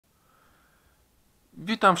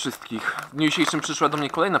Witam wszystkich. W dniu dzisiejszym przyszła do mnie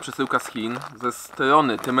kolejna przesyłka z Chin ze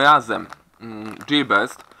strony, tym razem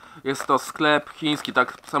Gearbest. Jest to sklep chiński,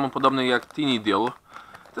 tak samo podobny jak Tiny Deal,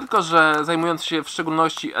 tylko że zajmujący się w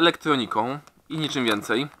szczególności elektroniką i niczym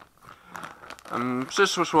więcej.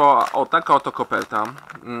 Przyszła taka oto koperta.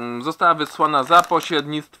 Została wysłana za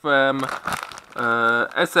pośrednictwem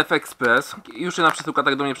SF Express. Już jedna przesyłka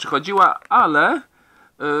tak do mnie przychodziła, ale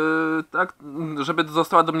tak, żeby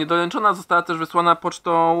została do mnie doręczona, została też wysłana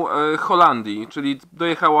pocztą Holandii, czyli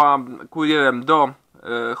dojechała kurierem do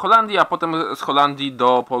Holandii, a potem z Holandii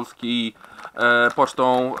do Polski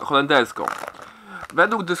pocztą holenderską.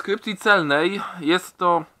 Według deskrypcji celnej jest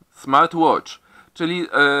to smartwatch, czyli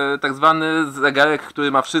tak zwany zegarek,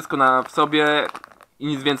 który ma wszystko w sobie i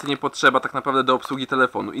nic więcej nie potrzeba tak naprawdę do obsługi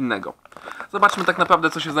telefonu innego. Zobaczmy tak naprawdę,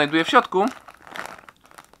 co się znajduje w środku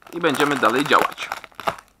i będziemy dalej działać.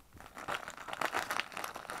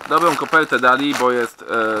 Dobrą kopertę dali, bo jest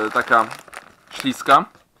taka śliska.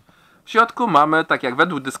 W środku mamy, tak jak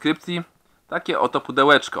według deskrypcji, takie oto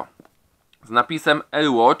pudełeczko z napisem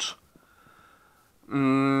RWATCH.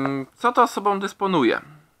 Co to sobą dysponuje?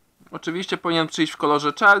 Oczywiście powinien przyjść w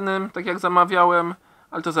kolorze czarnym, tak jak zamawiałem,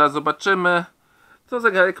 ale to zaraz zobaczymy, co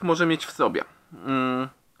zegarek może mieć w sobie.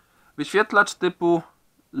 Wyświetlacz typu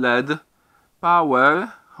LED, power,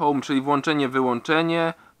 home, czyli włączenie,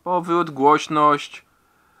 wyłączenie, powrót, głośność,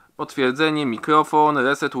 potwierdzenie, mikrofon,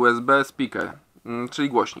 reset USB, speaker, czyli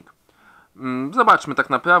głośnik. Zobaczmy tak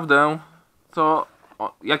naprawdę,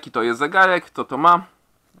 jaki to jest zegarek, co to ma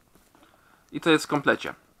i co jest w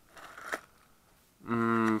komplecie.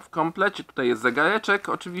 W komplecie tutaj jest zegareczek,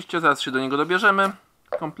 oczywiście zaraz się do niego dobierzemy.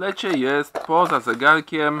 W komplecie jest poza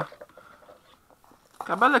zegarkiem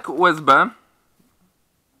kabelek USB,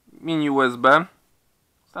 mini USB,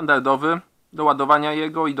 standardowy, do ładowania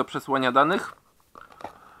jego i do przesyłania danych.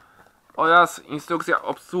 Oraz instrukcja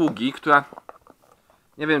obsługi, która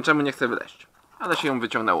nie wiem czemu nie chce wyleźć, ale się ją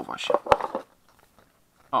wyciągnęło właśnie.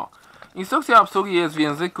 Instrukcja obsługi jest w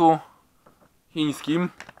języku chińskim,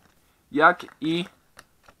 jak i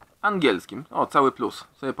angielskim. Cały plus,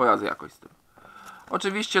 sobie poradzę jakoś z tym.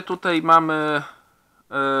 Oczywiście tutaj mamy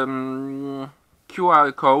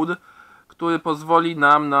QR code, który pozwoli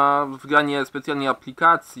nam na wgranie specjalnej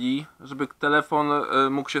aplikacji, żeby telefon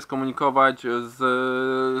mógł się skomunikować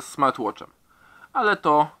z smartwatchem. Ale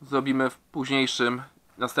to zrobimy w późniejszym,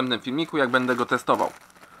 następnym filmiku, jak będę go testował.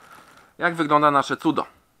 Jak wygląda nasze cudo?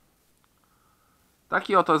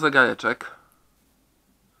 Taki oto zegareczek.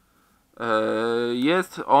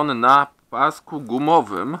 Jest on na pasku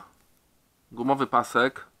gumowym. Gumowy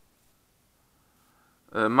pasek.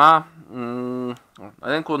 Na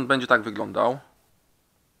ręku on będzie tak wyglądał.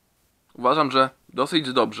 Uważam, że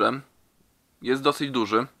dosyć dobrze. Jest dosyć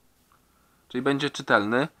duży, czyli będzie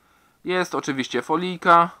czytelny. Jest oczywiście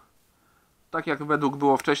folijka, tak jak według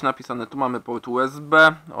było wcześniej napisane. Tu mamy port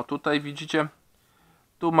USB, tutaj widzicie.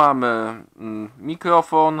 Tu mamy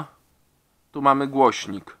mikrofon, tu mamy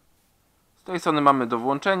głośnik. Z tej strony mamy do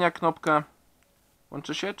włączenia knopkę.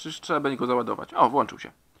 Włączy się, czy trzeba będzie go załadować? Włączył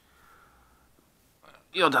się.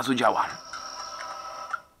 I od razu działa.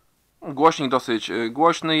 Głośnik dosyć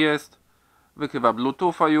głośny jest. Wykrywa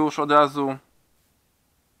Bluetootha już od razu.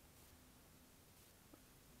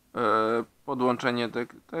 Podłączenie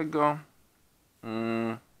tego.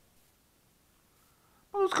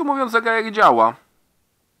 Krótko mówiąc, zegarek działa.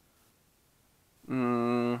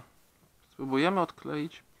 Spróbujemy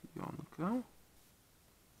odkleić pionkę.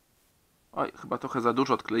 Oj, chyba trochę za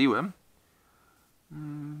dużo odkleiłem.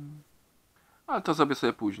 Ale to zrobię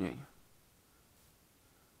sobie później.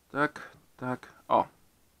 Tak.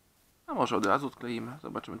 A może od razu odkleimy.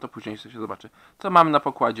 Zobaczymy, to później się zobaczy. Co mamy na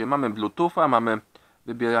pokładzie? Mamy Bluetootha, mamy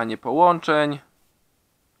wybieranie połączeń.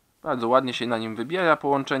 Bardzo ładnie się na nim wybiera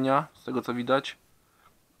połączenia, z tego co widać.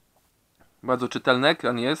 Bardzo czytelny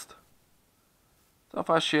ekran jest.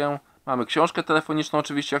 Cofa się. Mamy książkę telefoniczną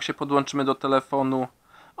oczywiście, jak się podłączymy do telefonu.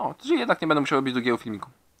 Czyli jednak nie będę musiał robić drugiego filmiku.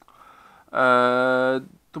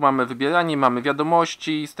 Tu mamy wybieranie, mamy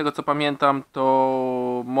wiadomości. Z tego co pamiętam,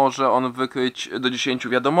 to może on wykryć do 10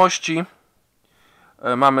 wiadomości.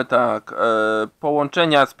 Mamy tak,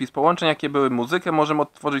 połączenia, spis połączeń jakie były, muzykę możemy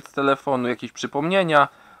odtworzyć z telefonu, jakieś przypomnienia,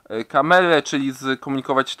 kamerę, czyli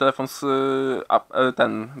skomunikować telefon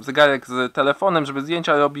zegarek z telefonem, żeby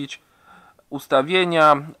zdjęcia robić,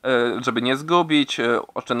 ustawienia, żeby nie zgubić,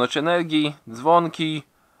 oszczędność energii, dzwonki,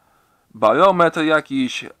 barometr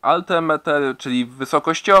jakiś, altimeter, czyli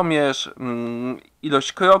wysokościomierz,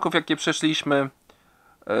 ilość kroków jakie przeszliśmy,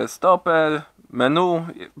 stoper, menu,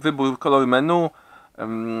 wybór koloru menu,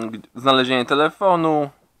 znalezienie telefonu,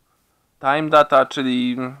 time data,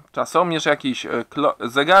 czyli czasomierz jakiś,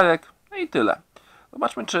 zegarek, no i tyle.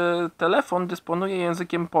 Zobaczmy, czy telefon dysponuje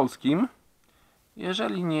językiem polskim.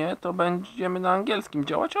 Jeżeli nie, to będziemy na angielskim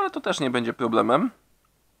działać, ale to też nie będzie problemem.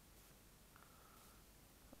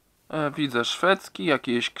 Widzę szwedzki,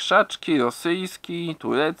 jakieś krzaczki, rosyjski,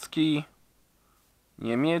 turecki,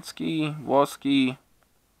 niemiecki, włoski.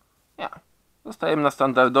 Nie. Zostajemy na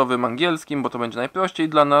standardowym angielskim, bo to będzie najprościej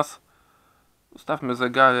dla nas. Ustawmy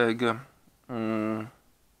zegarek.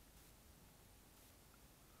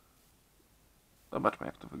 Zobaczmy,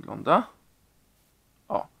 jak to wygląda.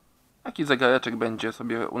 O, taki zegareczek będzie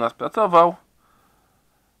sobie u nas pracował.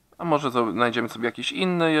 A może znajdziemy sobie jakiś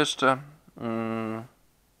inny jeszcze.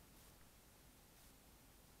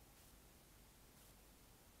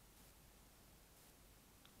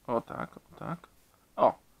 O tak, o tak.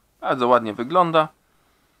 O, bardzo ładnie wygląda.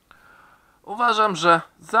 Uważam, że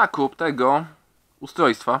zakup tego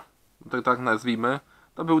ustrojstwa, tak nazwijmy,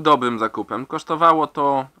 to był dobrym zakupem. Kosztowało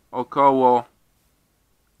to około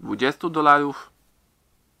 $20.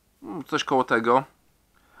 Coś koło tego.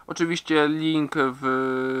 Oczywiście link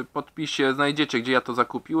w podpisie znajdziecie, gdzie ja to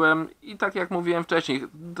zakupiłem. I tak jak mówiłem wcześniej,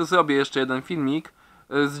 zrobię jeszcze jeden filmik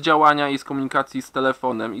z działania i z komunikacji z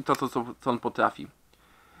telefonem i to, co on potrafi.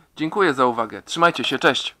 Dziękuję za uwagę. Trzymajcie się,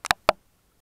 cześć!